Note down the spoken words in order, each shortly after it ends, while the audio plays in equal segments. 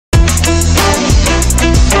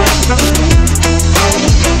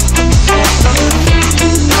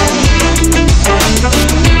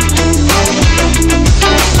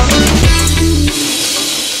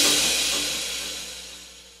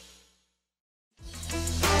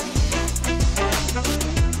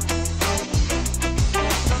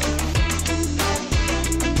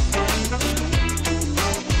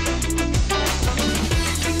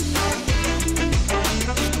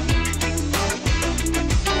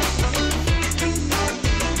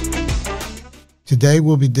Today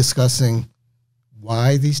we'll be discussing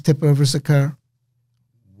why these tip-overs occur,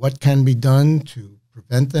 what can be done to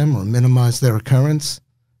prevent them or minimize their occurrence,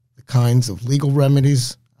 the kinds of legal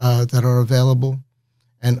remedies that are available,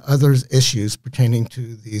 and other issues pertaining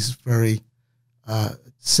to these very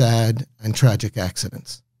sad and tragic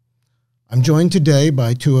accidents. I'm joined today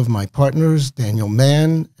by two of my partners, Daniel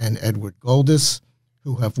Mann and Edward Goldis,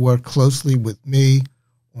 who have worked closely with me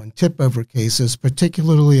on tip-over cases,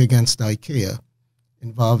 particularly against Ikea,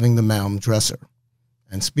 involving the Malm dresser.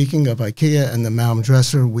 And speaking of Ikea and the Malm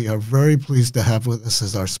dresser, we are very pleased to have with us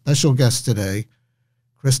as our special guests today,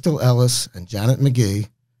 Crystal Ellis and Janet McGee,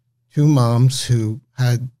 two moms who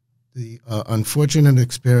had the unfortunate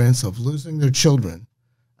experience of losing their children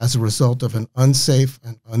as a result of an unsafe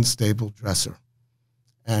and unstable dresser.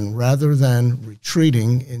 And rather than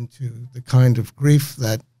retreating into the kind of grief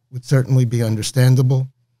that would certainly be understandable,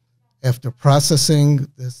 after processing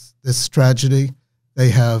this tragedy, they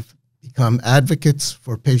have become advocates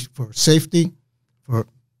for safety.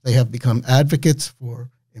 They have become advocates for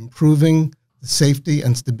improving the safety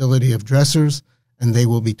and stability of dressers, and they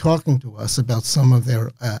will be talking to us about some of their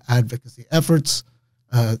advocacy efforts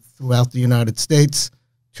throughout the United States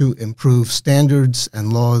to improve standards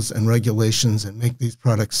and laws and regulations and make these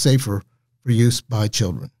products safer for use by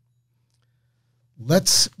children.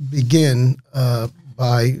 Let's begin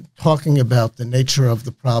by talking about the nature of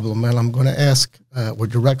the problem, and I'm going to ask or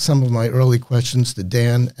direct some of my early questions to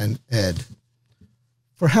Dan and Ed.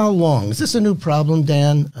 For how long? Is this a new problem,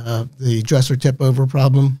 Dan, the dresser tip-over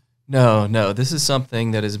problem? No, this is something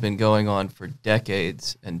that has been going on for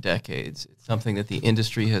decades and decades. It's something that the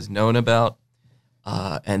industry has known about,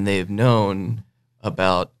 and they've known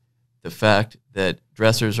about the fact that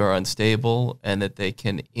dressers are unstable and that they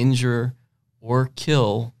can injure or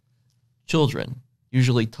kill children,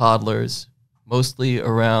 usually toddlers, mostly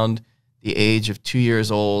around the age of 2 years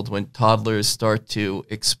old, when toddlers start to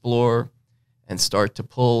explore and start to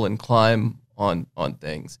pull and climb on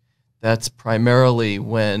things. That's primarily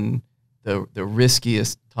when the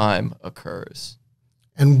riskiest time occurs.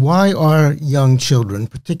 And why are young children,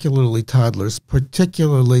 particularly toddlers,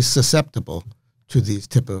 particularly susceptible to these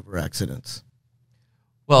tip-over accidents?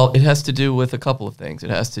 Well, it has to do with a couple of things.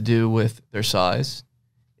 It has to do with their size.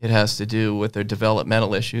 It has to do with their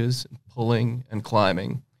developmental issues, pulling and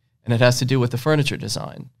climbing. And it has to do with the furniture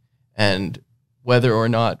design and whether or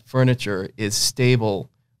not furniture is stable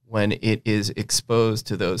when it is exposed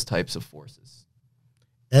to those types of forces.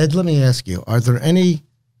 Ed, let me ask you, are there any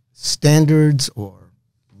standards or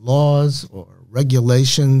laws or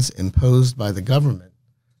regulations imposed by the government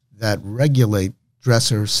that regulate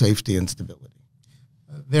dresser safety and stability?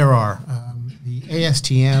 There are. The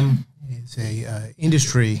ASTM is an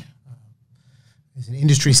industry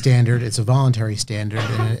standard. It's a voluntary standard,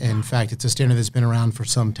 and in fact, it's a standard that's been around for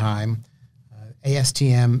some time.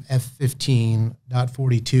 ASTM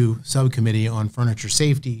F15.42 Subcommittee on Furniture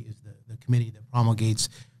Safety is the committee that promulgates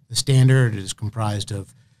the standard. It is comprised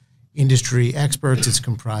of industry experts. It's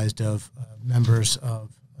comprised of members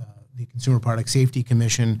of the Consumer Product Safety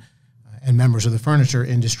Commission and members of the furniture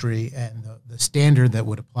industry. And the standard that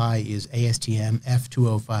would apply is ASTM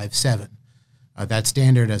F2057. That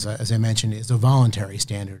standard, as I mentioned, is a voluntary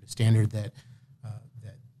standard, a standard that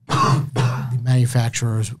the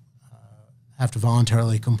manufacturers have to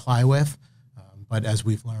voluntarily comply with. But as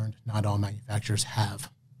we've learned, not all manufacturers have.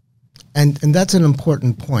 And that's an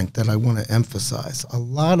important point that I want to emphasize. A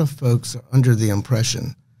lot of folks are under the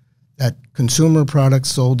impression that consumer products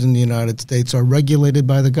sold in the United States are regulated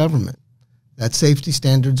by the government, that safety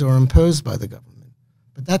standards are imposed by the government.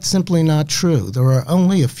 But that's simply not true. There are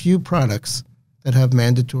only a few products that have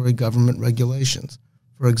mandatory government regulations.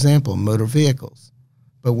 For example, motor vehicles.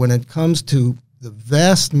 But when it comes to the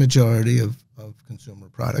vast majority of consumer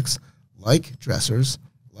products, like dressers,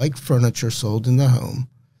 like furniture sold in the home,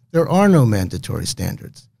 there are no mandatory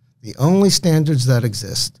standards. The only standards that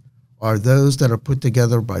exist are those that are put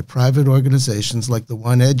together by private organizations like the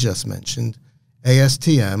one Ed just mentioned,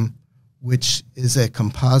 ASTM, which is a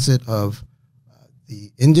composite of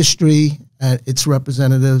the industry and its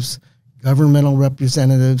representatives, governmental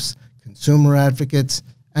representatives, consumer advocates,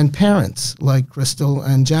 and parents like Crystal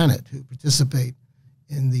and Janet, who participate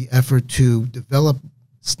in the effort to develop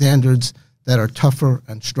standards that are tougher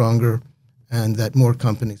and stronger and that more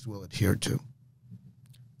companies will adhere to.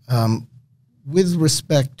 With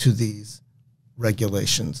respect to these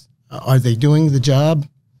regulations, are they doing the job?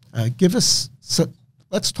 Let's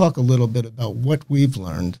talk a little bit about what we've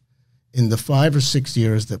learned in the 5 or 6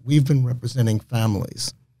 years that we've been representing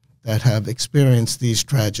families that have experienced these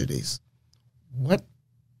tragedies. What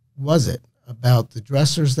was it about the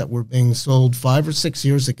dressers that were being sold 5 or 6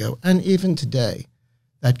 years ago, and even today,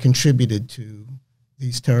 that contributed to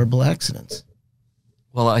these terrible accidents?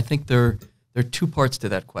 Well, I think there are two parts to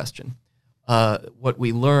that question. What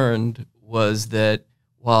we learned was that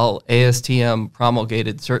while ASTM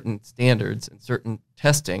promulgated certain standards and certain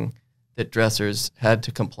testing that dressers had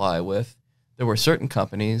to comply with, there were certain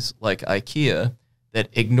companies like Ikea that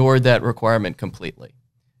ignored that requirement completely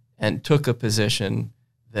and took a position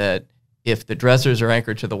that if the dressers are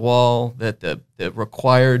anchored to the wall, that the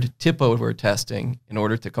required tip-over testing in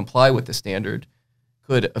order to comply with the standard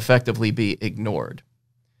could effectively be ignored.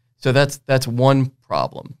 So that's one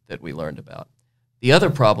problem that we learned about. The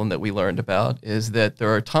other problem that we learned about is that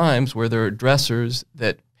there are times where there are dressers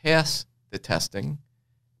that pass the testing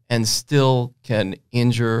and still can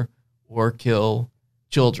injure or kill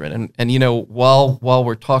children. And you know, while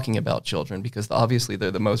we're talking about children, because obviously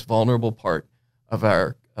they're the most vulnerable part of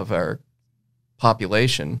our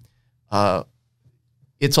population,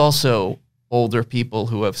 it's also older people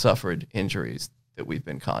who have suffered injuries that we've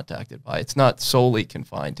been contacted by. It's not solely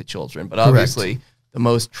confined to children, but obviously the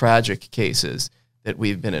most tragic cases that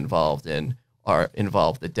we've been involved in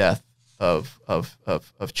involve the death of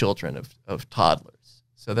children, of toddlers.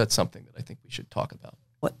 So that's something that I think we should talk about.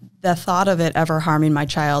 The thought of it ever harming my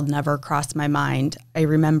child never crossed my mind. I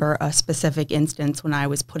remember a specific instance when I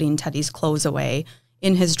was putting Teddy's clothes away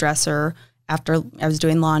in his dresser after I was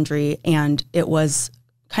doing laundry, and it was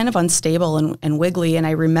kind of unstable and wiggly. And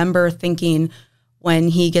I remember thinking, when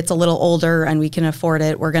he gets a little older and we can afford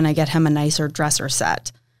it, we're going to get him a nicer dresser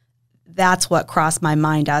set. That's what crossed my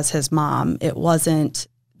mind as his mom. It wasn't,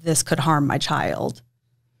 this could harm my child.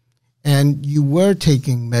 And you were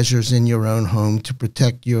taking measures in your own home to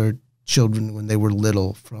protect your children when they were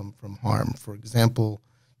little from harm. For example,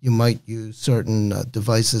 you might use certain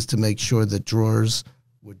devices to make sure that drawers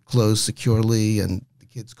would close securely and the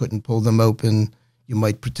kids couldn't pull them open. You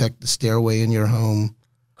might protect the stairway in your home.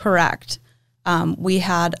 Correct. We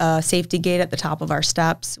had a safety gate at the top of our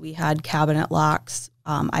steps. We had cabinet locks.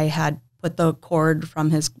 I had put the cord from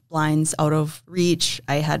his blinds out of reach.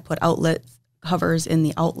 I had put outlet covers in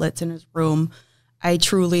the outlets in his room. I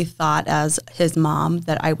truly thought as his mom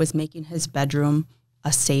that I was making his bedroom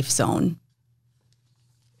a safe zone.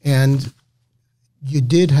 And you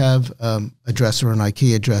did have a dresser, an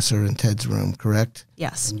Ikea dresser in Ted's room, correct?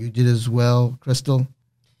 Yes. And you did as well, Crystal?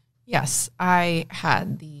 Yes, I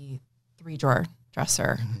had the 3-drawer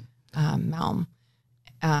dresser, Malm.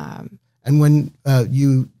 And when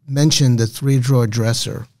you mentioned the 3-drawer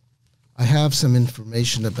dresser, I have some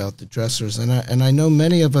information about the dressers, and I know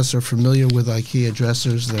many of us are familiar with IKEA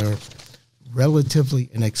dressers. They're relatively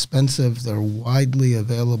inexpensive. They're widely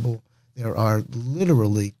available. There are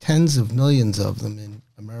literally tens of millions of them in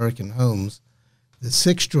American homes. The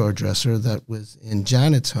 6-drawer dresser that was in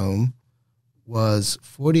Janet's home was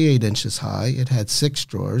 48 inches high. It had 6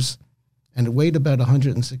 drawers, and it weighed about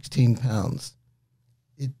 116 pounds.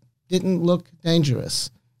 It didn't look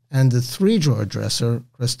dangerous. And the 3-drawer dresser,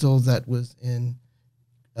 Crystal, that was in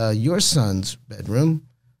your son's bedroom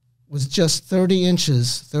was just 30 and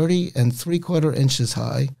 3/4 inches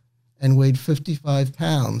high and weighed 55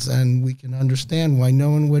 pounds. And we can understand why no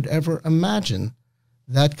one would ever imagine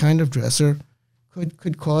that kind of dresser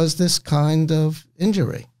could cause this kind of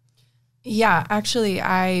injury. Yeah, actually,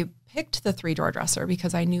 I picked the 3-drawer dresser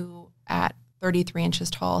because I knew at 33 inches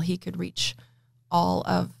tall, he could reach all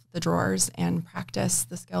of the drawers and practice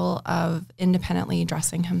the skill of independently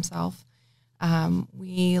dressing himself.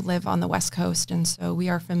 We live on the West Coast, and so we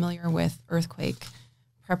are familiar with earthquake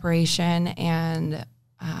preparation and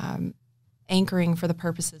anchoring for the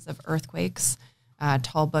purposes of earthquakes,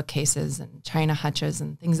 tall bookcases and china hutches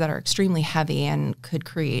and things that are extremely heavy and could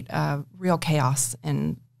create real chaos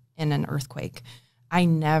in an earthquake. I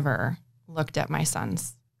never looked at my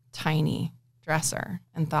son's tiny dresser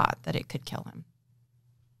and thought that it could kill him.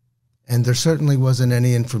 And there certainly wasn't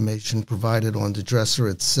any information provided on the dresser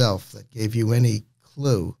itself that gave you any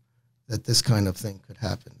clue that this kind of thing could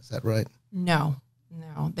happen. Is that right? No.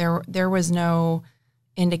 There was no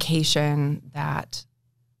indication that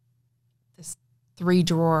this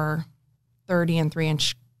 3-drawer, 30 and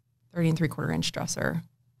 3/4 inch dresser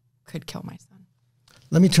could kill my son.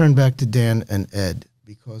 Let me turn back to Dan and Ed,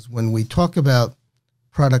 because when we talk about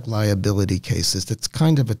product liability cases, that's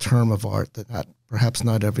kind of a term of art that perhaps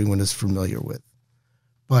not everyone is familiar with.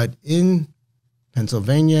 But in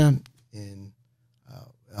Pennsylvania, in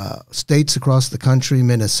states across the country,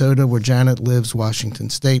 Minnesota, where Janet lives, Washington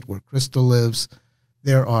State, where Crystal lives,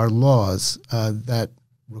 there are laws that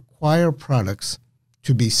require products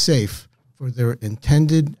to be safe for their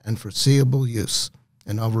intended and foreseeable use.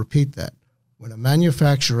 And I'll repeat that. when a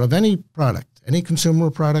manufacturer of any product, any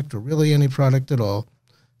consumer product or really any product at all,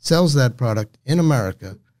 sells that product in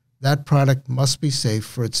America, that product must be safe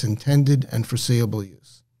for its intended and foreseeable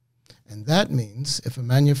use. And that means if a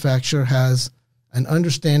manufacturer has an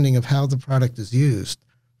understanding of how the product is used,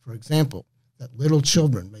 for example, that little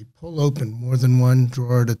children may pull open more than one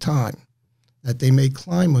drawer at a time, that they may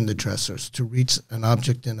climb on the dressers to reach an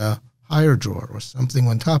object in a higher drawer or something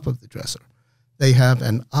on top of the dresser, they have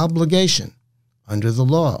an obligation under the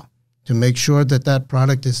law to make sure that that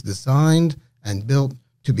product is designed and built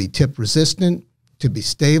to be tip resistant, to be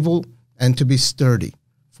stable, and to be sturdy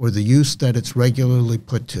for the use that it's regularly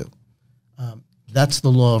put to. That's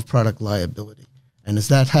the law of product liability. And is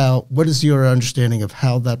that what is your understanding of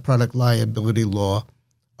how that product liability law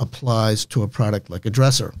applies to a product like a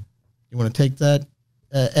dresser? You want to take that,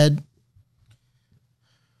 Ed?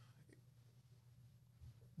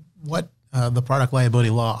 What the product liability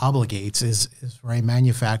law obligates is for a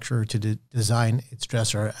manufacturer to design its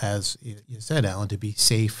dresser, as you said, Alan, to be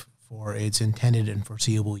safe for its intended and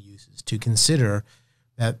foreseeable uses, to consider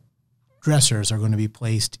that dressers are going to be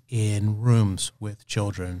placed in rooms with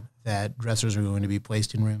children, that dressers are going to be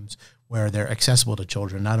placed in rooms where they're accessible to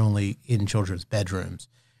children, not only in children's bedrooms,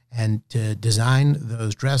 and to design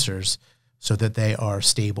those dressers so that they are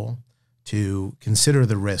stable, to consider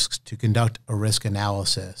the risks, to conduct a risk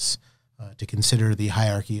analysis, to consider the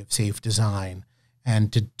hierarchy of safe design,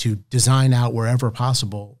 and to design out wherever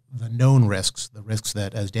possible the known risks, the risks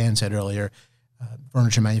that, as Dan said earlier,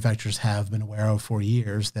 furniture manufacturers have been aware of for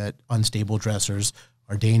years, that unstable dressers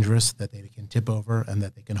are dangerous, that they can tip over, and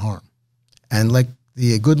that they can harm. And like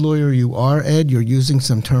the good lawyer you are, Ed, you're using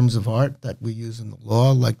some terms of art that we use in the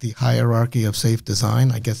law, like the hierarchy of safe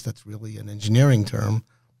design. I guess that's really an engineering term.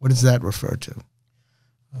 What does that refer to?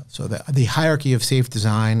 So the hierarchy of safe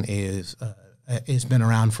design is been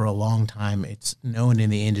around for a long time. It's known in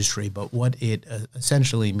the industry, but what it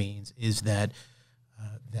essentially means is that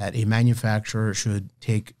a manufacturer should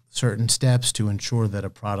take certain steps to ensure that a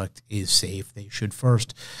product is safe. They should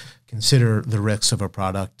first consider the risks of a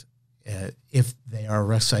product. If they are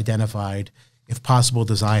risks identified, if possible,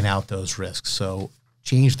 design out those risks. So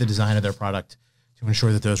change the design of their product to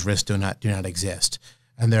ensure that those risks do not exist.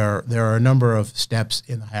 And there are a number of steps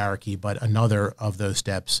in the hierarchy, but another of those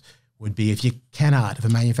steps would be if a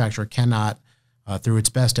manufacturer cannot, through its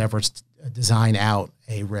best efforts, design out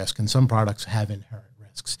a risk, and some products have inherent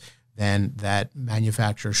risks, then that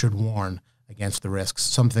manufacturer should warn against the risks,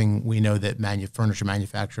 something we know that furniture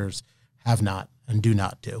manufacturers have not and do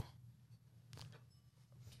not do.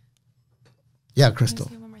 Yeah, Crystal.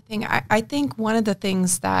 One more thing. I think one of the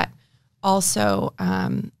things that also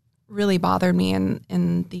really bothered me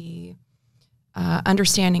in the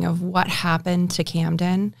understanding of what happened to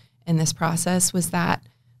Camden in this process was that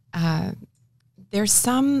there's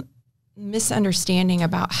some misunderstanding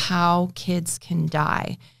about how kids can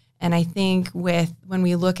die. And I think when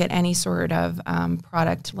we look at any sort of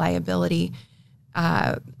product liability,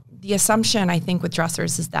 the assumption I think with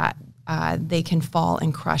dressers is that they can fall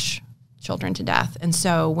and crush children to death. And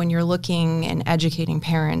so when you're looking and educating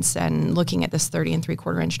parents and looking at this 30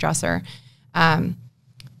 3/4 inch dresser,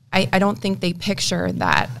 I don't think they picture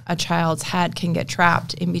that a child's head can get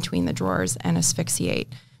trapped in between the drawers and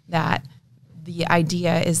asphyxiate. That the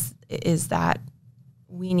idea is that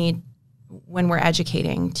we need, when we're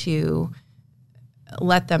educating, to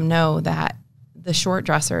let them know that the short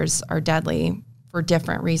dressers are deadly for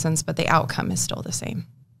different reasons, but the outcome is still the same.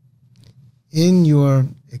 In your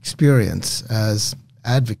experience as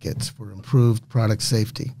advocates for improved product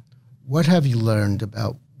safety, what have you learned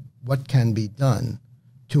about what can be done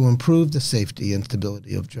to improve the safety and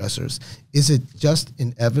stability of dressers? Is it just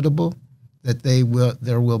inevitable that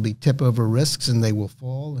there will be tip-over risks and they will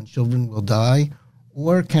fall and children will die?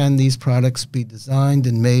 Or can these products be designed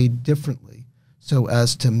and made differently so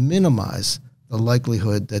as to minimize the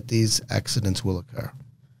likelihood that these accidents will occur?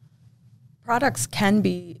 Products can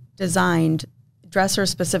be designed, dressers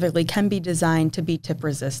specifically, can be designed to be tip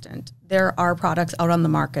resistant. There are products out on the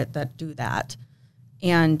market that do that.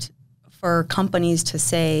 And for companies to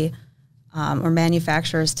say, or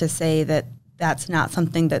manufacturers to say that that's not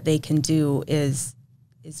something that they can do is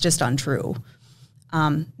just untrue.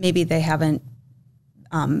 Maybe they haven't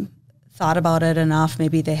thought about it enough.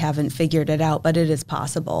 Maybe they haven't figured it out, but it is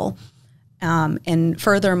possible. And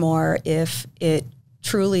furthermore, if it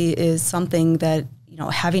truly is something that,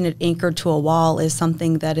 having it anchored to a wall is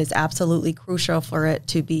something that is absolutely crucial for it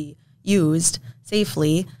to be used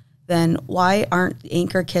safely, then why aren't the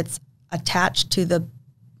anchor kits attached to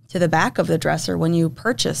the back of the dresser when you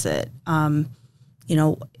purchase it?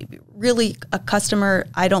 really a customer,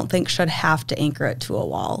 I don't think should have to anchor it to a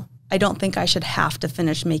wall. I don't think I should have to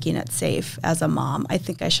finish making it safe as a mom. I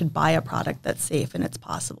think I should buy a product that's safe and it's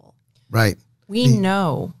possible. Right. We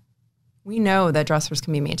know that dressers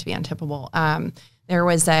can be made to be untippable. There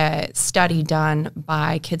was a study done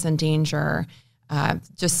by Kids in Danger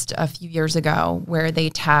just a few years ago where they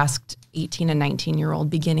tasked 18 and 19-year-old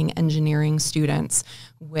beginning engineering students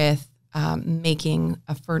with making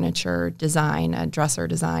a furniture design, a dresser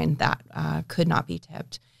design that could not be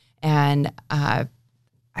tipped. And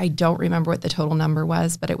I don't remember what the total number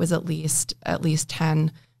was, but it was at least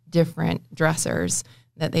 10 different dressers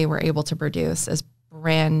that they were able to produce as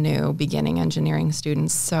brand new beginning engineering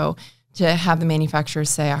students. So to have the manufacturers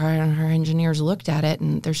say, our engineers looked at it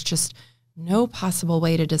and there's just no possible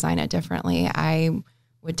way to design it differently, I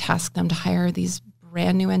would task them to hire these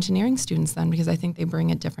brand new engineering students then, because I think they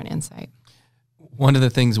bring a different insight. One of the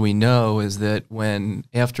things we know is that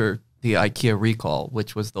after the Ikea recall,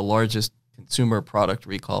 which was the largest consumer product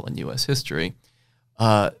recall in U.S. history,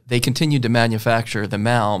 they continued to manufacture the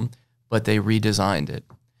Malm, but they redesigned it.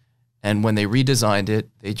 And when they redesigned it,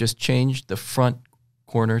 they just changed the front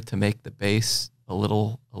corner to make the base a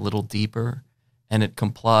little deeper, and it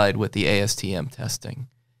complied with the ASTM testing.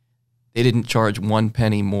 They didn't charge 1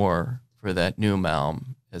 penny more for that new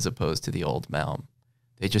Malm as opposed to the old Malm.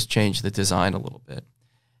 They just changed the design a little bit.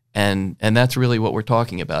 And that's really what we're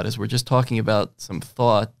talking about, is we're just talking about some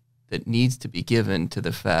thought that needs to be given to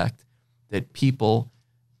the fact that people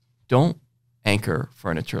don't anchor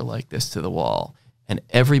furniture like this to the wall. And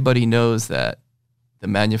everybody knows that. The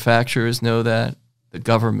manufacturers know that. The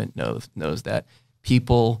government knows that.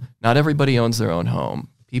 People, not everybody owns their own home.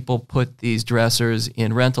 People put these dressers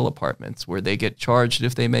in rental apartments where they get charged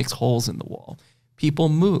if they make holes in the wall. People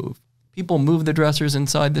move. People move the dressers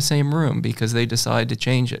inside the same room because they decide to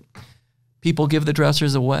change it. People give the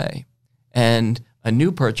dressers away. And a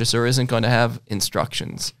new purchaser isn't going to have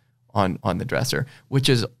instructions on the dresser, which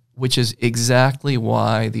is exactly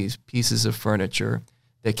why these pieces of furniture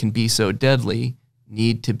that can be so deadly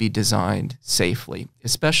need to be designed safely,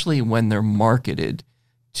 especially when they're marketed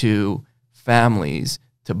to families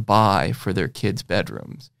to buy for their kids'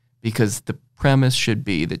 bedrooms, because the premise should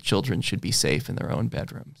be that children should be safe in their own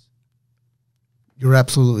bedrooms. You're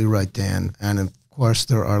absolutely right, Dan. And of course,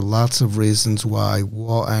 there are lots of reasons why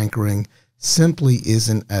wall anchoring simply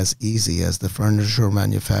isn't as easy as the furniture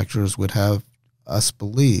manufacturers would have us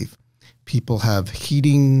believe. People have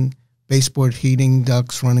baseboard heating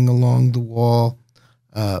ducts running along the wall.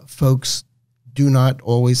 Folks do not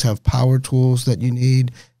always have power tools that you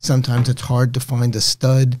need. Sometimes it's hard to find a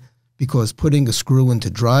stud because putting a screw into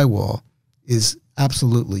drywall is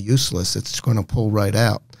absolutely useless. It's going to pull right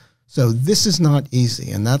out. So this is not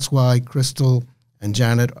easy, and that's why Crystal and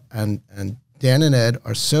Janet and Dan and Ed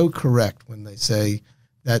are so correct when they say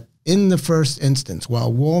that in the first instance,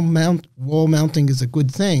 while wall mounting is a good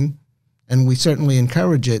thing, and we certainly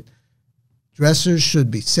encourage it, dressers should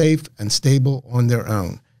be safe and stable on their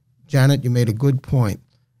own. Janet, you made a good point.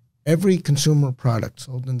 Every consumer product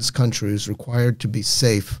sold in this country is required to be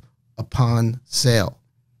safe upon sale.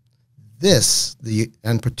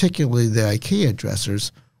 And particularly the IKEA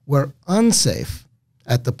dressers, were unsafe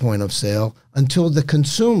at the point of sale until the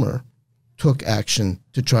consumer took action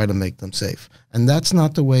to try to make them safe. And that's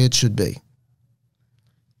not the way it should be.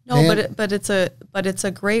 No, but it's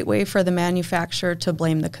a great way for the manufacturer to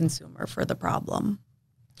blame the consumer for the problem.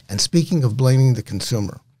 And speaking of blaming the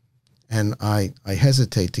consumer, and I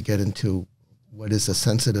hesitate to get into what is a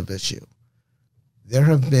sensitive issue, there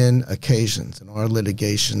have been occasions in our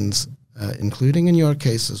litigations, including in your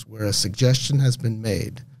cases, where a suggestion has been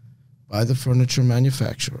made by the furniture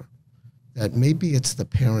manufacturer that maybe it's the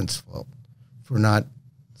parent's fault for not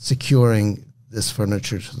securing this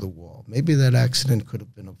furniture to the wall. Maybe that accident could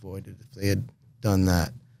have been avoided if they had done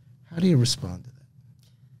that. How do you respond to that?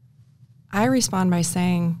 I respond by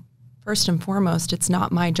saying, first and foremost, it's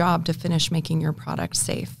not my job to finish making your product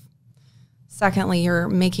safe. Secondly, you're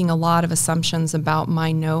making a lot of assumptions about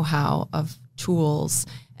my know-how of tools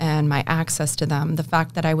and my access to them. The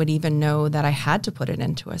fact that I would even know that I had to put it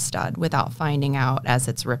into a stud without finding out as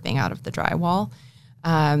it's ripping out of the drywall.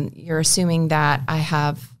 You're assuming that I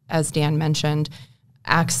have, as Dan mentioned,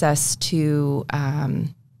 access to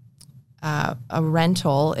a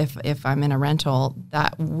rental, if I'm in a rental,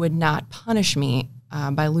 that would not punish me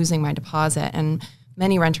by losing my deposit. And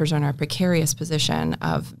many renters are in a precarious position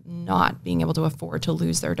of not being able to afford to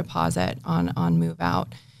lose their deposit on move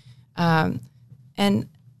out.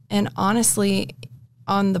 And honestly,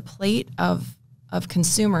 on the plate of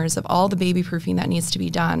consumers, of all the baby proofing that needs to be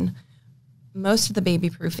done, most of the baby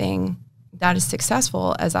proofing that is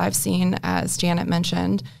successful, as I've seen, as Janet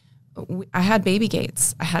mentioned, I had baby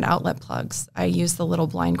gates. I had outlet plugs. I used the little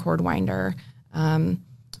blind cord winder.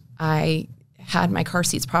 I had my car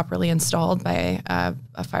seats properly installed by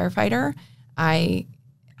a firefighter. I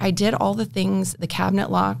did all the things, the cabinet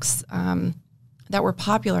locks that were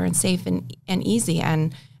popular and safe and easy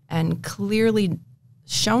and clearly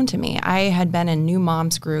shown to me. I had been in new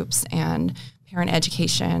moms groups and parent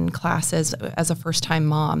education classes as a first-time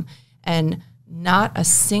mom, and not a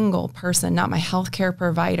single person, not my healthcare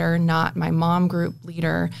provider, not my mom group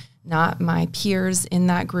leader, not my peers in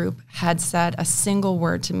that group had said a single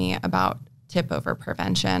word to me about tip-over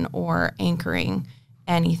prevention or anchoring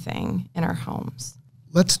anything in our homes.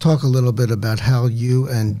 Let's talk a little bit about how you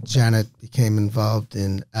and Janet became involved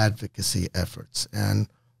in advocacy efforts and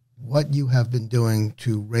what you have been doing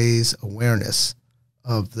to raise awareness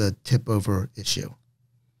of the tip-over issue.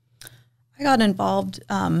 I got involved.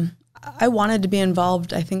 I wanted to be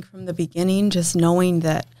involved, I think, from the beginning, just knowing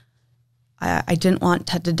that I didn't want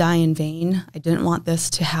Ted to die in vain. I didn't want this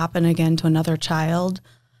to happen again to another child.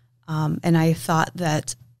 And I thought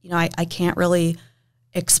that, I can't really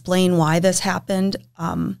explain why this happened.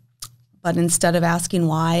 But instead of asking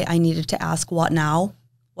why, I needed to ask what now?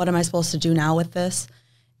 What am I supposed to do now with this?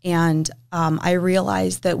 And I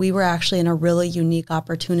realized that we were actually in a really unique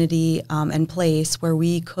opportunity and place where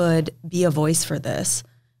we could be a voice for this.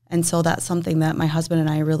 And so that's something that my husband and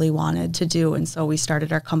I really wanted to do. And so we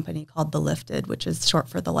started our company called The Lifted, which is short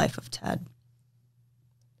for The Life of Ted.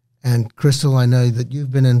 And Crystal, I know that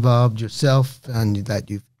you've been involved yourself and that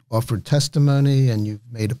you've offered testimony and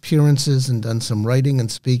you've made appearances and done some writing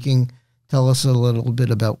and speaking. Tell us a little bit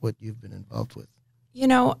about what you've been involved with.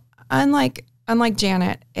 Unlike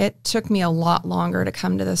Janet, it took me a lot longer to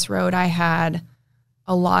come to this road. I had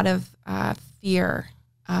a lot of fear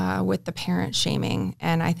with the parent shaming,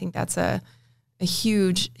 and I think that's a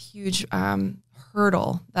huge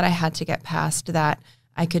hurdle that I had to get past, that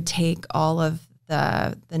I could take all of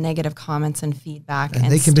the negative comments and feedback. And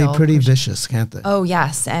they can be pretty vicious, can't they? Oh,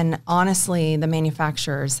 yes. And honestly, the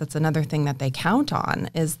manufacturers, that's another thing that they count on,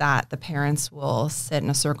 is that the parents will sit in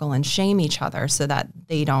a circle and shame each other so that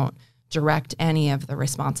they don't direct any of the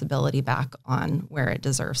responsibility back on where it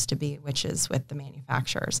deserves to be, which is with the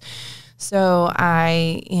manufacturers. So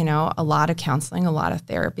a lot of counseling, a lot of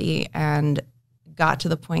therapy, and got to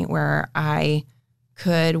the point where I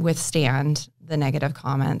could withstand the negative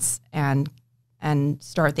comments and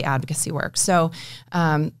start the advocacy work. So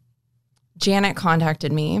Janet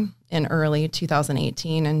contacted me in early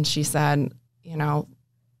 2018, and she said,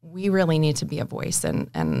 we really need to be a voice, and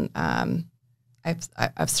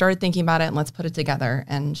I've started thinking about it, and let's put it together.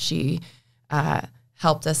 And she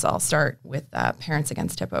helped us all start with Parents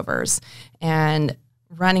Against Tip-Overs. And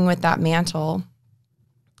running with that mantle,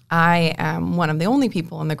 I am one of the only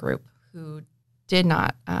people in the group who did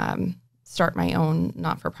not start my own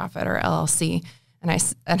not-for-profit or LLC. And I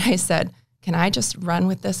said, can I just run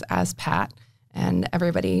with this as Pat? And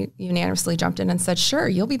everybody unanimously jumped in and said, sure,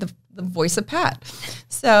 you'll be the voice of Pat.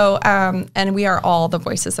 So, and we are all the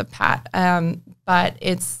voices of Pat. But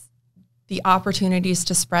it's the opportunities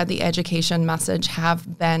to spread the education message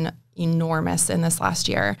have been enormous in this last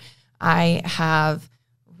year. I have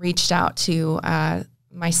reached out to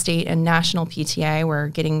my state and national PTA. We're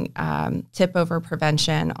getting tip-over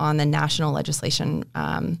prevention on the national legislation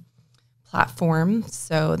platform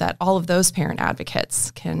so that all of those parent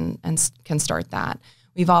advocates can start that.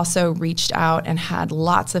 We've also reached out and had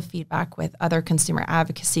lots of feedback with other consumer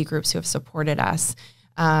advocacy groups who have supported us.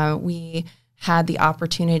 We had the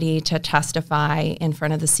opportunity to testify in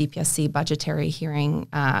front of the CPSC budgetary hearing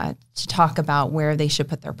to talk about where they should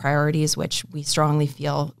put their priorities, which we strongly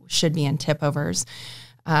feel should be in tip-overs.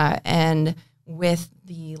 And with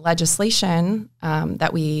the legislation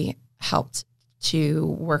that we helped to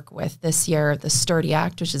work with this year, the Sturdy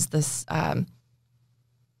Act, which is this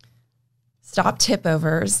Stop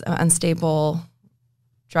Tip-Overs, Unstable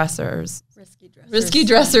Dressers. Risky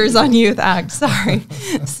Dressers on Youth Act, sorry.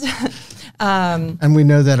 And we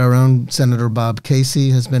know that our own Senator Bob Casey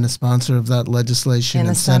has been a sponsor of that legislation,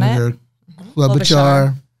 and Senator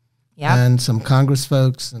Klobuchar, and some Congress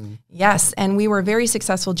folks. Yes, and we were very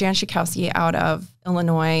successful. Jan Schakowsky out of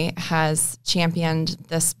Illinois has championed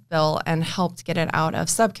this bill and helped get it out of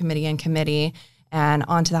subcommittee and committee and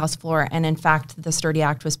onto the House floor. And in fact, the Sturdy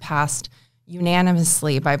Act was passed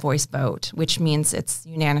unanimously by voice vote, which means it's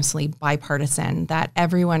unanimously bipartisan, that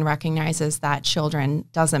everyone recognizes that children,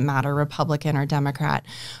 doesn't matter Republican or Democrat,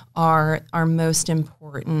 are our most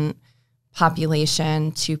important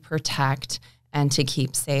population to protect and to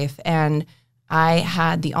keep safe. And I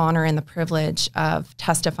had the honor and the privilege of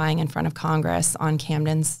testifying in front of Congress on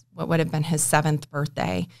Camden's, what would have been his 7th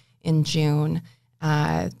birthday in June,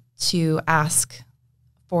 to ask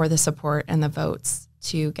for the support and the votes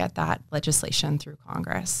to get that legislation through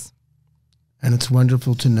Congress. And it's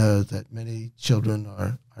wonderful to know that many children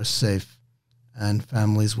are safe and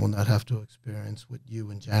families will not have to experience what you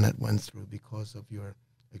and Janet went through because of your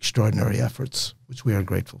extraordinary efforts, which we are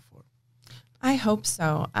grateful for. I hope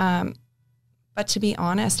so. But to be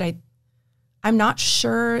honest, I'm not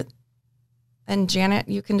sure, and Janet,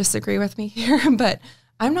 you can disagree with me here, but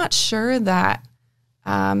I'm not sure that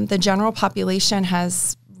the general population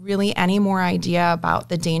has really any more idea about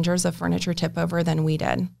the dangers of furniture tip over than we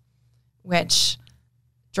did, which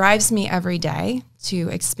drives me every day to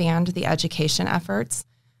expand the education efforts.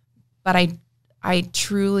 But I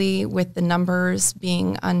truly, with the numbers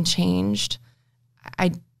being unchanged,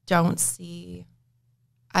 I don't see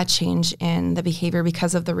a change in the behavior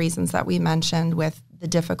because of the reasons that we mentioned, with the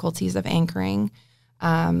difficulties of anchoring,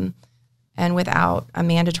 and without a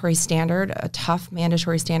mandatory standard, a tough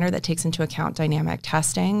mandatory standard that takes into account dynamic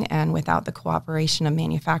testing, and without the cooperation of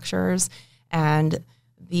manufacturers, and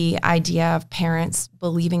the idea of parents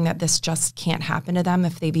believing that this just can't happen to them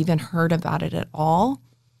if they've even heard about it at all.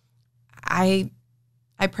 I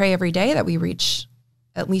pray every day that we reach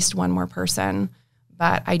at least one more person,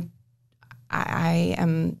 but I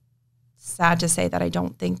am sad to say that I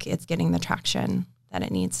don't think it's getting the traction that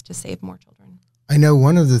it needs to save more children. I know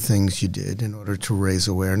one of the things you did in order to raise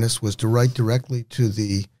awareness was to write directly to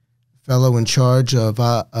the fellow in charge of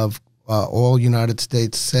all United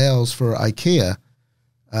States sales for Ikea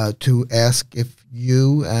to ask if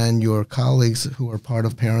you and your colleagues who are part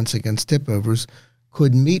of Parents Against Tipovers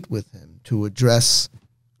could meet with him to address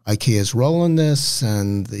Ikea's role in this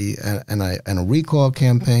and a recall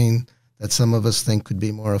campaign that some of us think could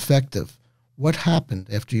be more effective. What happened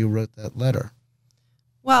after you wrote that letter?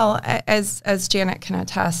 Well, as Janet can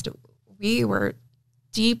attest, we were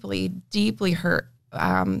deeply, deeply hurt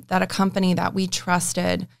that a company that we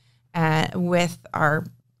trusted with our,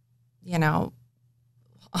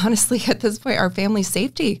 honestly at this point, our family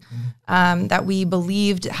safety, that we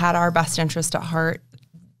believed had our best interest at heart,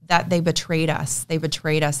 that they betrayed us. They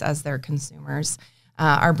betrayed us as their consumers.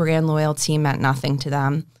 Our brand loyalty meant nothing to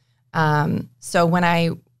them. So when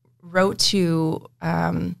I wrote to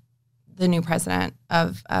the new president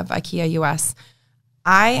of Ikea US,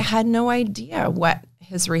 I had no idea what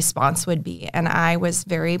his response would be. And I was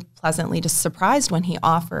very pleasantly just surprised when he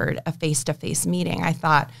offered a face-to-face meeting. I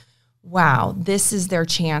thought, wow, this is their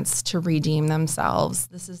chance to redeem themselves.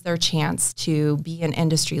 This is their chance to be an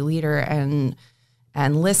industry leader and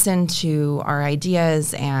listen to our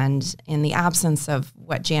ideas. And in the absence of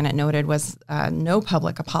what Janet noted was no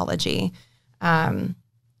public apology,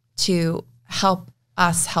 to help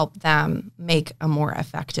us help them make a more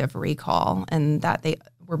effective recall, and that they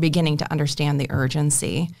were beginning to understand the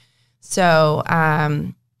urgency. So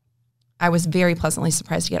I was very pleasantly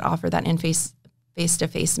surprised to get offered that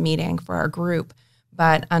face-to-face meeting for our group.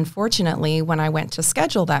 But unfortunately, when I went to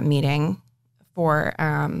schedule that meeting for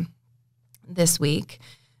this week,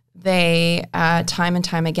 they time and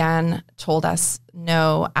time again told us,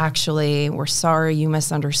 no, actually, we're sorry, you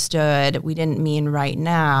misunderstood. We didn't mean right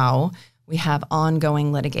now. We have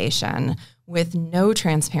ongoing litigation, with no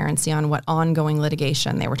transparency on what ongoing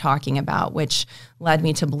litigation they were talking about, which led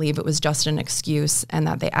me to believe it was just an excuse and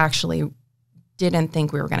that they actually didn't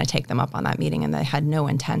think we were going to take them up on that meeting, and they had no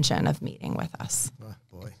intention of meeting with us. Oh,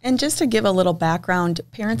 boy. And just to give a little background,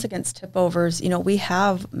 Parents Against Tipovers, we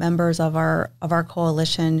have members of our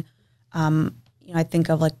coalition. I think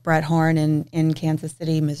of like Brett Horn in Kansas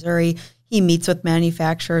City, Missouri. He meets with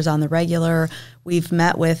manufacturers on the regular. We've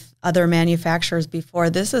met with other manufacturers before.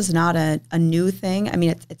 This is not a new thing. I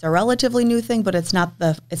mean, it's a relatively new thing, but it's not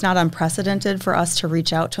unprecedented for us to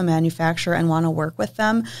reach out to a manufacturer and want to work with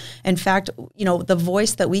them. In fact, the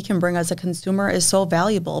voice that we can bring as a consumer is so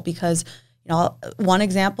valuable because, one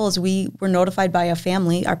example is we were notified by a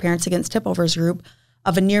family, our Parents Against Tipovers group,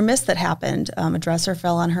 of a near miss that happened. A dresser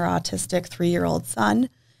fell on her autistic 3-year-old son,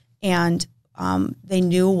 and they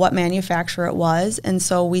knew what manufacturer it was, and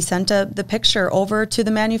so we sent the picture over to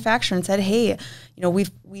the manufacturer and said, "Hey,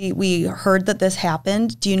 we heard that this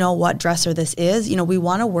happened. Do you know what dresser this is? We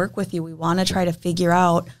want to work with you. We want to try to figure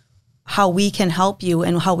out how we can help you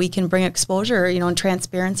and how we can bring exposure, and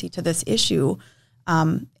transparency to this issue."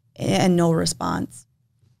 And no response.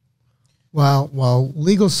 While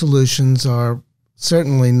legal solutions are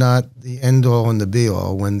certainly not the end-all and the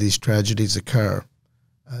be-all when these tragedies occur,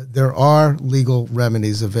 there are legal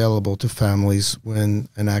remedies available to families when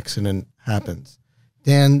an accident happens.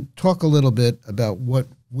 Dan, talk a little bit about what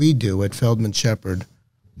we do at Feldman Shepherd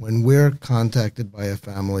when we're contacted by a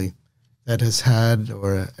family that has had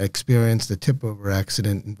or experienced a tip-over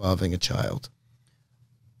accident involving a child.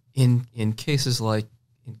 In cases like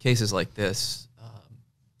this,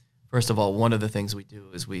 first of all, one of the things we do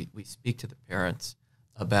is we speak to the parents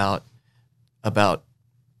about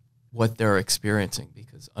what they're experiencing,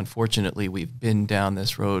 because unfortunately we've been down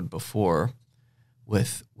this road before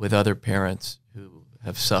with other parents who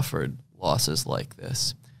have suffered losses like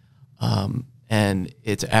this. And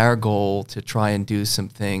it's our goal to try and do some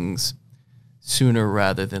things sooner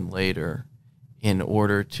rather than later in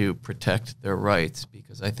order to protect their rights,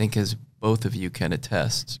 because I think, as both of you can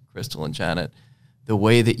attest, Crystal and Janet, the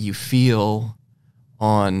way that you feel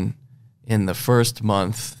in the first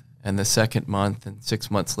month and the second month and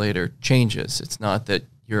 6 months later changes. It's not that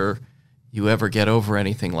you ever get over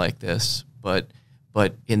anything like this, but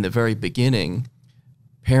in the very beginning,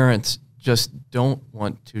 parents just don't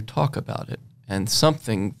want to talk about it. And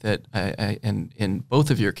something that and in both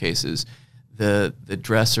of your cases, the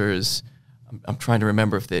dressers, I'm trying to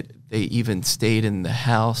remember if they even stayed in the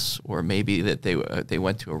house, or maybe that they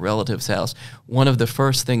went to a relative's house. One of the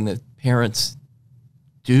first thing that parents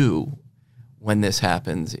do when this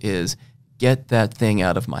happens is get that thing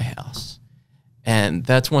out of my house. And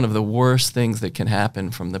that's one of the worst things that can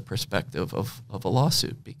happen from the perspective of a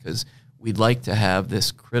lawsuit, because we'd like to have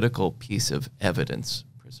this critical piece of evidence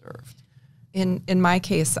preserved. In my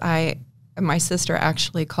case, my sister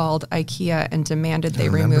actually called Ikea and demanded they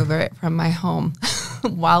remove it from my home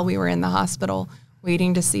while we were in the hospital,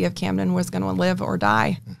 waiting to see if Camden was going to live or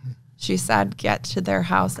die. Mm-hmm. She said, get to their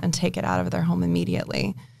house and take it out of their home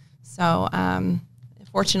immediately. So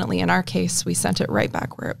fortunately, in our case, we sent it right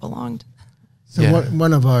back where it belonged. So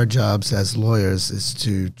one of our jobs as lawyers is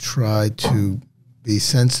to try to be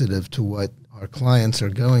sensitive to what our clients are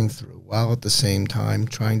going through, while at the same time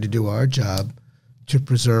trying to do our job to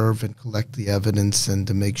preserve and collect the evidence and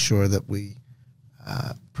to make sure that we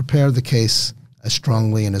prepare the case as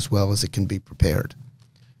strongly and as well as it can be prepared.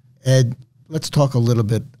 Ed, let's talk a little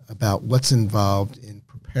bit about what's involved in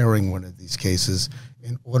preparing one of these cases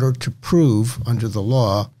in order to prove under the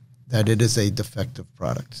law that it is a defective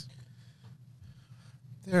product.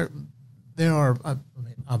 There are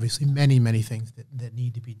obviously many things that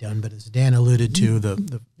need to be done, but as Dan alluded to,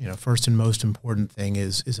 the first and most important thing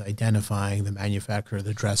is identifying the manufacturer of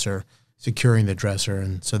the dresser, securing the dresser,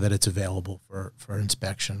 and so that it's available for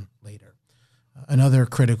inspection later. Another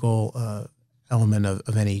critical element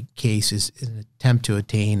of any case is an attempt to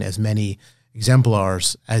attain as many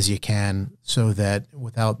exemplars as you can, so that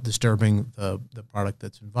without disturbing the product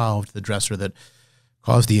that's involved, the dresser that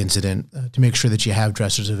caused the incident, to make sure that you have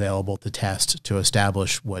dressers available to test, to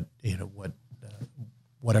establish what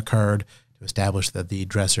occurred, to establish that the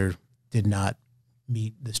dresser did not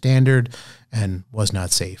meet the standard and was not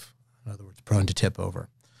safe. In other words, prone to tip over.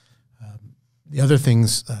 The other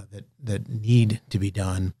things that need to be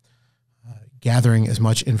done, gathering as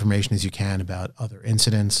much information as you can about other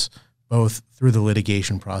incidents, both through the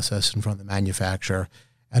litigation process and from the manufacturer,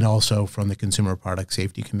 and also from the Consumer Product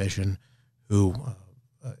Safety Commission, who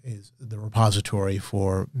is the repository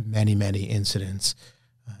for many incidents.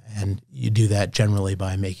 And you do that generally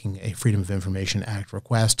by making a Freedom of Information Act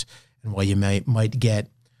request. And while you might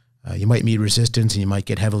meet resistance and you might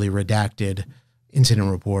get heavily redacted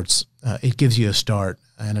incident reports, it gives you a start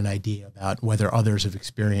and an idea about whether others have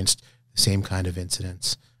experienced the same kind of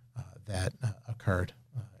incidents that occurred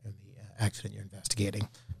in the accident you're investigating.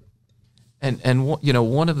 And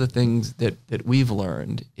one of the things that we've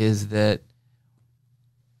learned is that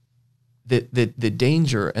the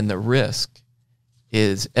danger and the risk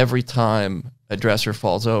is every time a dresser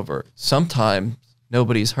falls over, sometimes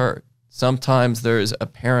nobody's hurt. Sometimes there's a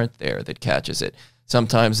parent there that catches it.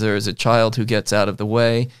 Sometimes there's a child who gets out of the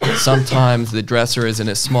way. Sometimes the dresser is in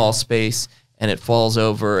a small space and it falls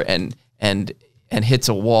over and hits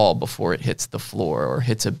a wall before it hits the floor, or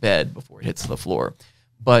hits a bed before it hits the floor.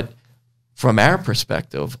 But from our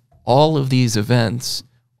perspective, all of these events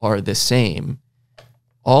are the same.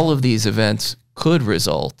 All of these events could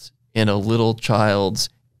result in a little child's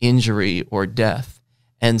injury or death.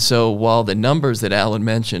 And so while the numbers that Alan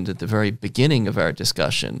mentioned at the very beginning of our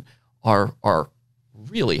discussion are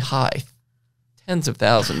really high, tens of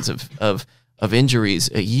thousands of injuries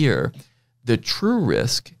a year, the true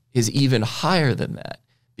risk is even higher than that,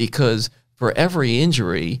 because for every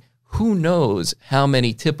injury, who knows how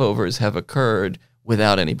many tip-overs have occurred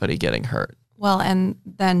without anybody getting hurt. Well, and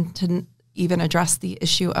then to even address the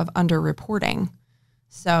issue of underreporting.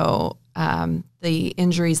 So the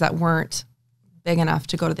injuries that weren't big enough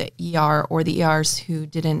to go to the ER, or the ERs who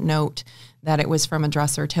didn't note that it was from a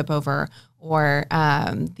dresser tip over, or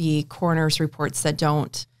the coroner's reports that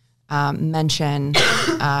don't mention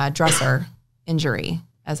dresser injury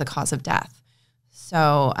as a cause of death.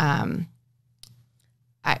 So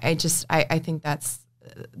I think that's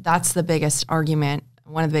the biggest argument.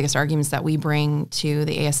 One of the biggest arguments that we bring to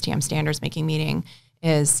the ASTM standards making meeting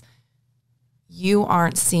is you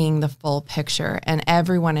aren't seeing the full picture, and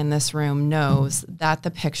everyone in this room knows that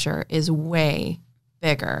the picture is way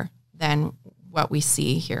bigger than what we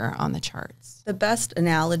see here on the charts. The best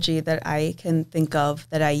analogy that I can think of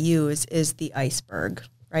that I use is the iceberg,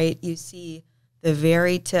 right? You see the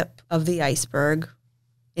very tip of the iceberg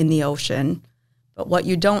in the ocean, but what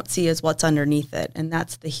you don't see is what's underneath it, and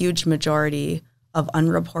that's the huge majority of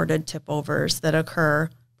unreported tip overs that occur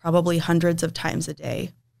probably hundreds of times a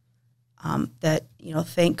day. That,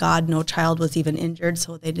 thank God no child was even injured,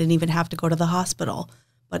 so they didn't even have to go to the hospital,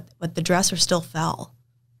 but the dresser still fell.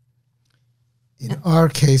 In our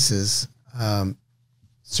cases,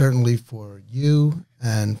 certainly for you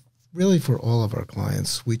and really for all of our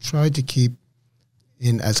clients, we try to keep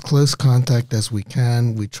in as close contact as we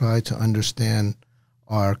can. We try to understand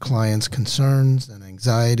our clients' concerns and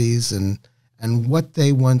anxieties and what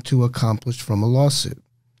they want to accomplish from a lawsuit.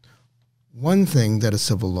 One thing that a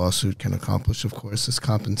civil lawsuit can accomplish, of course, is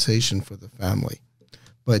compensation for the family.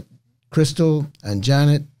 But Crystal and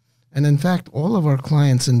Janet, and in fact, all of our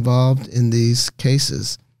clients involved in these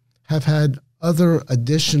cases have had other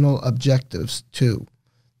additional objectives too,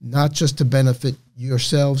 not just to benefit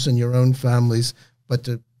yourselves and your own families, but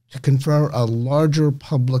to confer a larger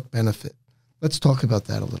public benefit. Let's talk about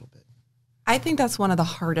that a little bit. I think that's one of the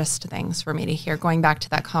hardest things for me to hear, going back to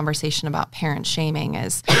that conversation about parent shaming,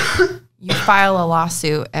 is you file a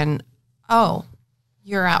lawsuit and, oh,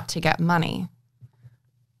 you're out to get money.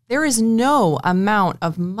 There is no amount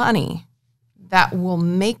of money that will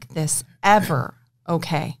make this ever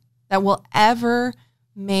okay, that will ever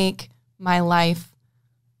make my life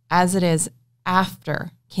as it is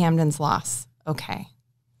after Camden's loss okay.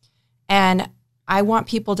 And I want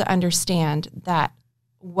people to understand that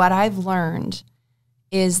what I've learned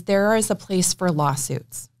is there is a place for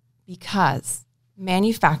lawsuits because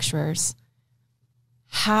manufacturers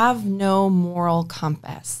have no moral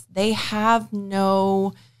compass. They have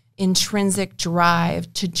no intrinsic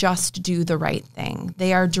drive to just do the right thing.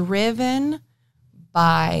 They are driven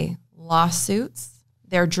by lawsuits.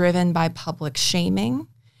 They're driven by public shaming,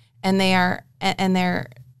 and they're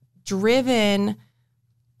driven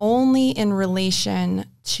only in relation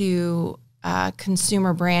to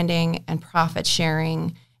consumer branding and profit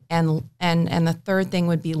sharing, and the third thing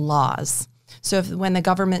would be laws. So when the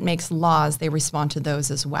government makes laws, they respond to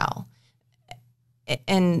those as well.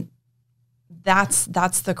 And that's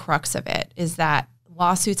the crux of it, is that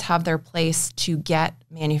lawsuits have their place to get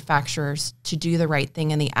manufacturers to do the right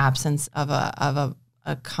thing in the absence of a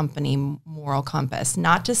company moral compass.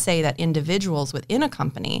 Not to say that individuals within a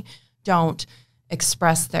company don't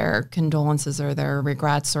express their condolences or their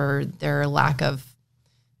regrets or their lack of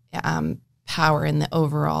power in the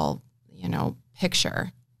overall,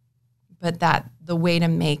 picture, but that the way to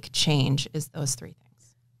make change is those three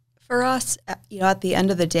things. For us, at the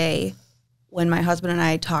end of the day, when my husband and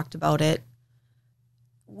I talked about it,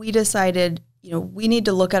 we decided, we need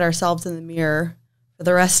to look at ourselves in the mirror for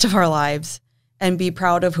the rest of our lives and be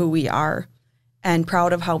proud of who we are and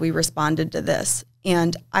proud of how we responded to this.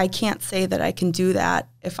 And I can't say that I can do that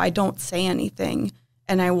if I don't say anything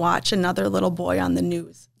and I watch another little boy on the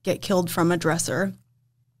news get killed from a dresser.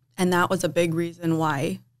 And that was a big reason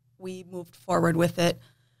why we moved forward with it,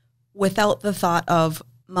 without the thought of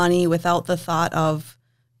money, without the thought of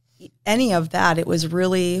any of that. It was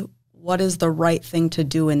really, what is the right thing to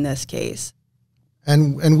do in this case?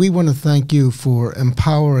 And we want to thank you for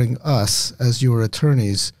empowering us as your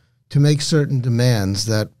attorneys to make certain demands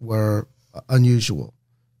that were unusual,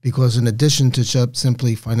 because in addition to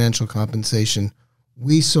simply financial compensation,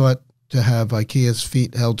 we sought to have Ikea's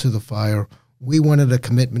feet held to the fire. We wanted a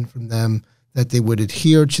commitment from them that they would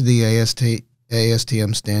adhere to the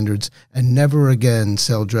ASTM standards and never again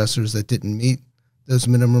sell dressers that didn't meet those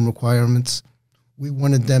minimum requirements. We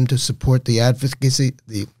wanted them to support the advocacy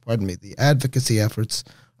efforts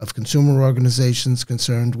of consumer organizations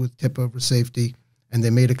concerned with tip-over safety, and they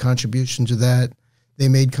made a contribution to that. They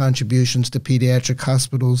made contributions to pediatric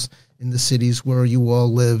hospitals in the cities where you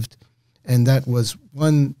all lived, and that was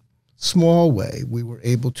one small way we were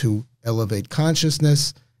able to elevate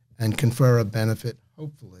consciousness and confer a benefit,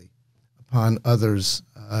 hopefully, upon others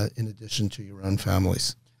in addition to your own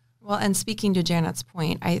families. Well, and speaking to Janet's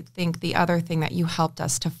point, I think the other thing that you helped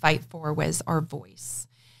us to fight for was our voice.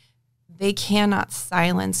 They cannot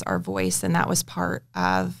silence our voice, and that was part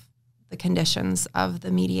of the conditions of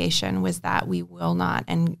the mediation, was that we will not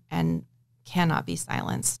and cannot be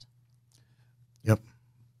silenced. Yep.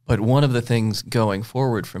 But one of the things going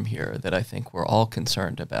forward from here that I think we're all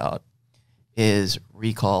concerned about is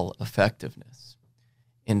recall effectiveness.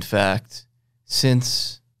 In fact,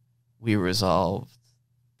 since we resolved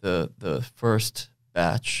the first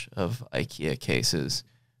batch of Ikea cases,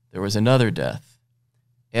 there was another death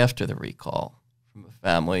after the recall from a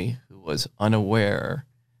family who was unaware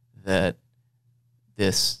that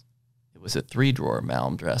it was a 3-drawer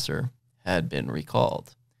Malm dresser, had been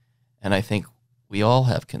recalled. And I think we all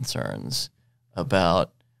have concerns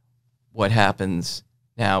about what happens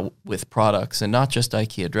now with products, and not just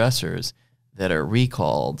Ikea dressers, that are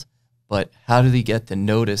recalled, but how do they get the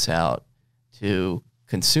notice out to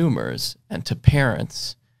consumers and to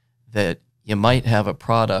parents that you might have a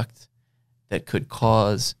product that could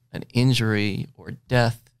cause an injury or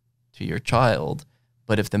death to your child,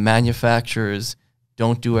 but if the manufacturers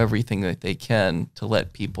don't do everything that they can to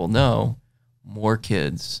let people know, more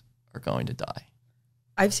kids are going to die.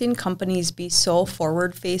 I've seen companies be so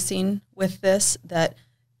forward-facing with this that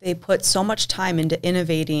they put so much time into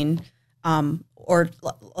innovating, or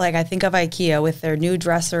like I think of Ikea with their new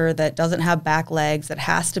dresser that doesn't have back legs, that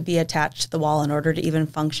has to be attached to the wall in order to even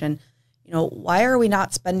function. You know, why are we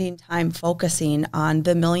not spending time focusing on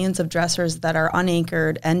the millions of dressers that are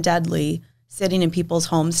unanchored and deadly sitting in people's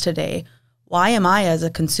homes today? Why am I, as a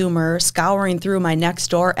consumer, scouring through my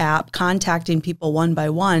Nextdoor app, contacting people one by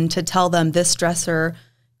one to tell them this dresser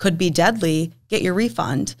could be deadly, get your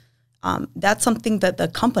refund? That's something that the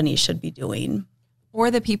company should be doing. Or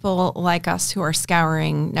the people like us who are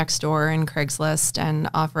scouring Nextdoor and Craigslist and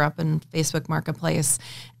OfferUp and Facebook Marketplace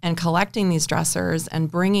and collecting these dressers and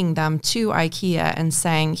bringing them to Ikea and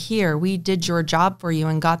saying, here, we did your job for you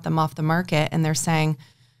and got them off the market. And they're saying,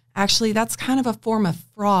 actually, that's kind of a form of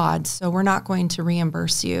fraud, so we're not going to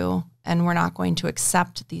reimburse you and we're not going to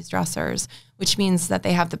accept these dressers, which means that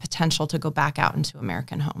they have the potential to go back out into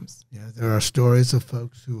American homes. Yeah, there are stories of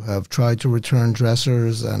folks who have tried to return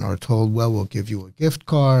dressers and are told, well, we'll give you a gift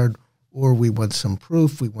card, or we want some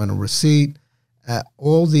proof, we want a receipt.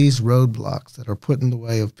 All these roadblocks that are put in the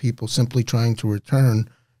way of people simply trying to return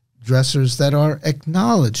dressers that are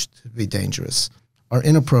acknowledged to be dangerous are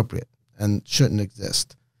inappropriate and shouldn't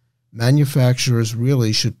exist. Manufacturers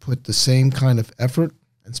really should put the same kind of effort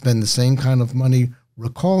and spend the same kind of money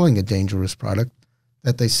recalling a dangerous product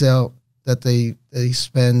that they sell, that they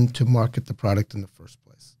spend to market the product in the first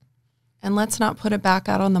place. And let's not put it back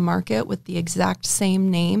out on the market with the exact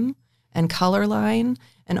same name and color line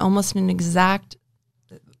and almost an exact,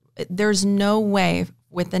 there's no way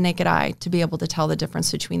with the naked eye to be able to tell the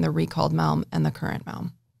difference between the recalled Malm and the current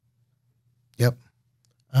Malm. Yep.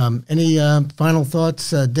 Any final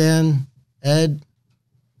thoughts, Dan, Ed,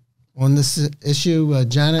 on this issue?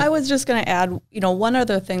 Janet? I was just going to add, one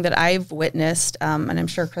other thing that I've witnessed, and I'm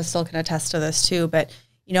sure Crystal can attest to this too, but,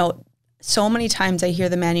 so many times I hear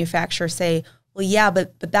the manufacturer say, well, yeah,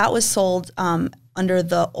 but that was sold under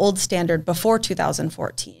the old standard before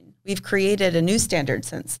 2014. We've created a new standard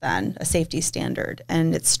since then, a safety standard,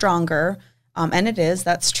 and it's stronger, and it is,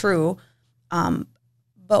 that's true.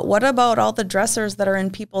 But what about all the dressers that are in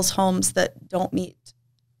people's homes that don't meet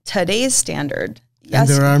today's standard? Yes,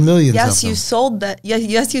 and there are millions yes, of them. You sold that.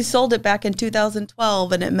 Yes, you sold it back in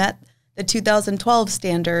 2012, and it met the 2012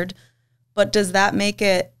 standard. But does that make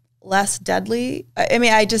it less deadly? I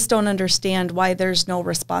mean, I just don't understand why there's no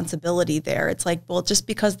responsibility there. It's like, well, just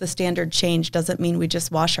because the standard changed doesn't mean we just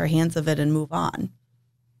wash our hands of it and move on.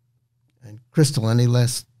 And Crystal, any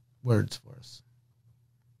last words for us?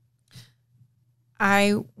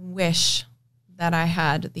 I wish that I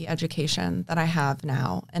had the education that I have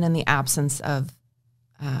now, and in the absence of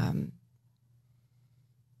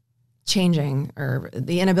changing, or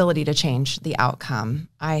the inability to change the outcome,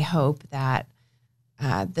 I hope that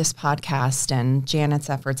this podcast and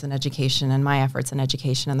Janet's efforts in education and my efforts in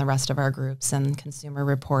education and the rest of our groups and consumer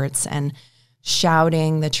reports and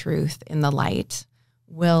shouting the truth in the light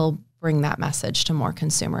will bring that message to more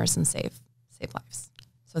consumers and save lives.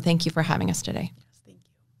 So thank you for having us today.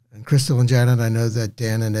 And Crystal and Janet, I know that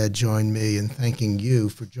Dan and Ed join me in thanking you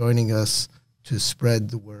for joining us to spread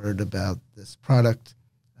the word about this product,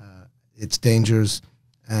 its dangers,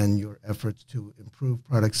 and your efforts to improve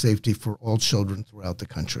product safety for all children throughout the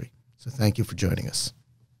country. So thank you for joining us.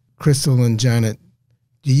 Crystal and Janet,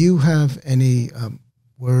 do you have any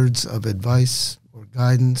words of advice or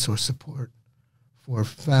guidance or support for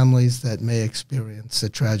families that may experience a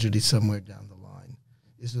tragedy somewhere down the line?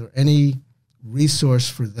 Is there any resource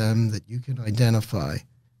for them that you can identify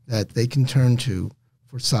that they can turn to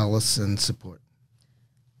for solace and support?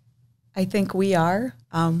 I think we are.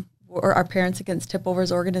 Our Parents Against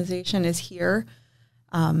Tip-Overs organization is here.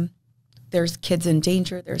 There's Kids in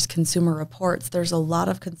Danger. There's Consumer Reports. There's a lot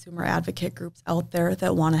of consumer advocate groups out there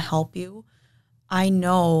that want to help you. I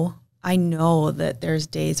know that there's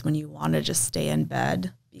days when you want to just stay in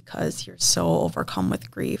bed because you're so overcome with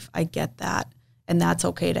grief. I get that. And that's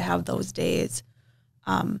okay to have those days.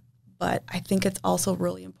 But I think it's also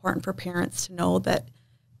really important for parents to know that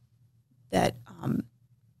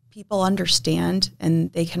people understand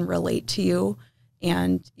and they can relate to you,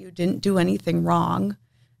 and you didn't do anything wrong.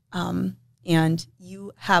 And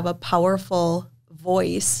you have a powerful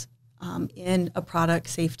voice in a product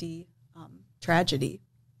safety tragedy.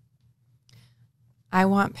 I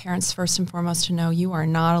want parents first and foremost to know you are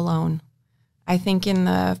not alone. I think in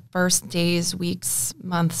the first days, weeks,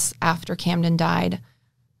 months after Camden died,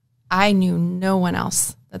 I knew no one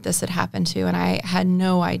else that this had happened to, and I had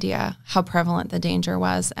no idea how prevalent the danger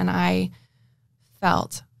was, and I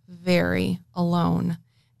felt very alone.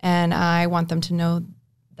 And I want them to know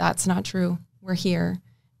that's not true. We're here.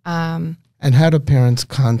 And how do parents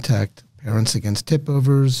contact Parents Against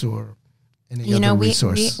Tip-Overs or any other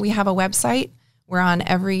resource? We have a website. We're on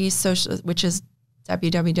every social, which is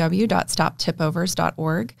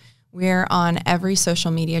www.stoptipovers.org. We're on every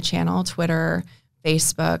social media channel, Twitter,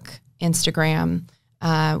 Facebook, Instagram.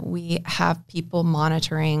 We have people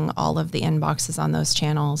monitoring all of the inboxes on those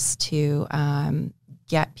channels to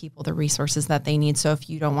get people the resources that they need. So if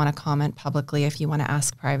you don't want to comment publicly, if you want to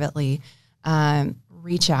ask privately,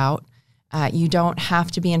 reach out. You don't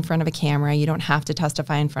have to be in front of a camera. You don't have to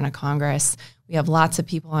testify in front of Congress. We have lots of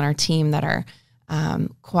people on our team that are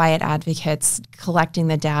quiet advocates, collecting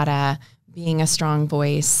the data, being a strong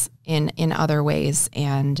voice in other ways.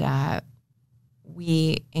 And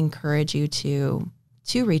we encourage you to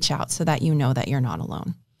reach out so that you know that you're not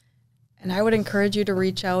alone. And I would encourage you to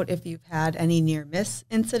reach out if you've had any near-miss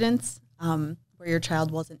incidents where your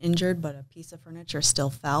child wasn't injured, but a piece of furniture still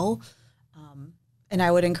fell. And I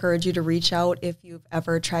would encourage you to reach out if you've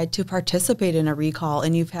ever tried to participate in a recall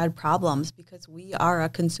and you've had problems, because we are a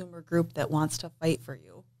consumer group that wants to fight for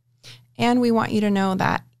you. And we want you to know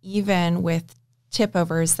that even with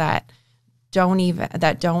tip-overs that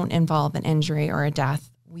don't involve an injury or a death,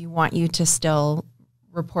 we want you to still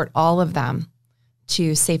report all of them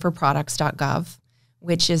to saferproducts.gov,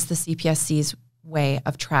 which is the CPSC's way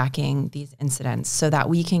of tracking these incidents so that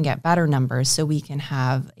we can get better numbers, so we can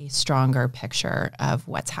have a stronger picture of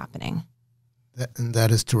what's happening. And that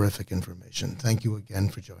is terrific information. Thank you again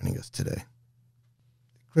for joining us today.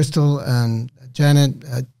 Crystal and Janet,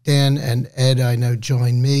 Dan and Ed, I know,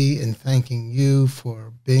 join me in thanking you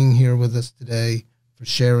for being here with us today, for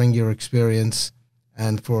sharing your experience,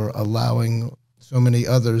 and for allowing so many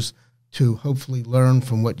others to hopefully learn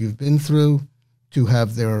from what you've been through, to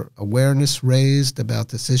have their awareness raised about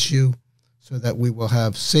this issue so that we will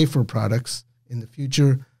have safer products in the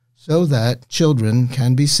future so that children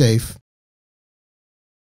can be safe